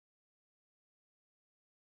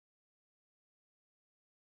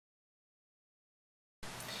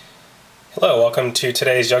Hello, welcome to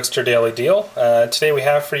today's Youngster Daily Deal. Today we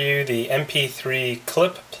have for you the MP3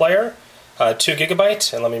 Clip Player, 2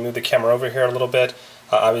 gigabyte, and let me move the camera over here a little bit.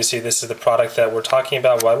 Obviously this is the product that we're talking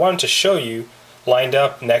about. What I wanted to show you lined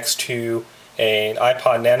up next to an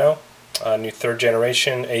iPod Nano, new 3rd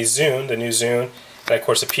generation, a Zune, the new Zune, and of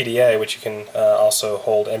course a PDA, which you can also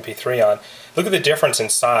hold MP3 on. Look at the difference in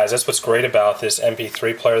size. That's what's great about this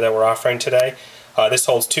MP3 player that we're offering today. This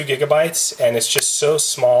holds 2 gigabytes and it's just so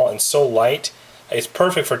small and so light. It's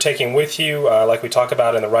perfect for taking with you, like we talk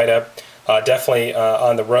about in the write-up, definitely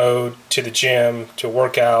on the road, to the gym, to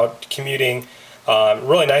workout, commuting.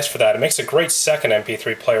 Really nice for that. It makes a great second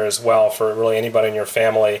MP3 player as well for really anybody in your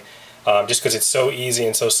family, just because it's so easy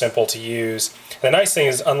and so simple to use. And the nice thing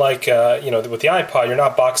is, unlike with the iPod, you're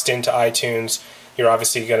not boxed into iTunes. You're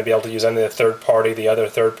obviously going to be able to use any of the the other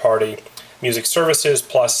third-party music services,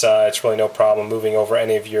 plus it's really no problem moving over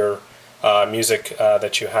any of your music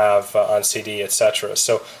that you have on CD, etc.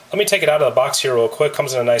 So let me take it out of the box here real quick.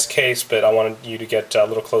 Comes in a nice case, but I wanted you to get a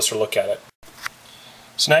little closer look at it.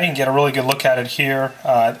 So now you can get a really good look at it here.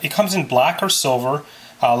 It comes in black or silver.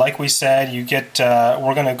 Like we said, you get.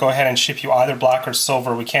 We're going to go ahead and ship you either black or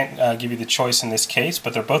silver. We can't give you the choice in this case,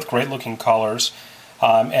 but they're both great looking colors.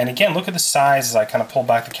 And again, look at the size as I kind of pull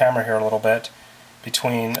back the camera here a little bit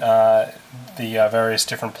between the various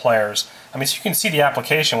different players. I mean, so you can see the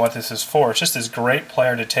application, what this is for. It's just this great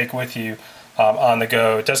player to take with you on the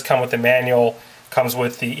go. It does come with the manual, comes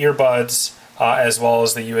with the earbuds, as well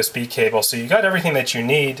as the USB cable. So you got everything that you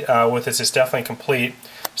need with this. It's definitely complete.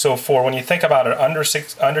 So for when you think about it, under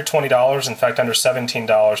 $20, in fact under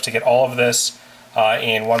 $17, to get all of this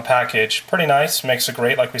in one package, pretty nice. Makes a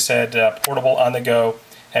great, like we said, portable on the go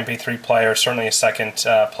MP3 player, certainly a second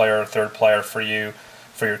player or third player for you,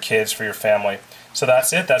 for your kids, for your family. So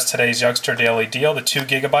that's it. That's today's Youngster Daily Deal, the 2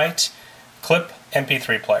 gigabyte Clip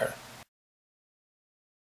MP3 player.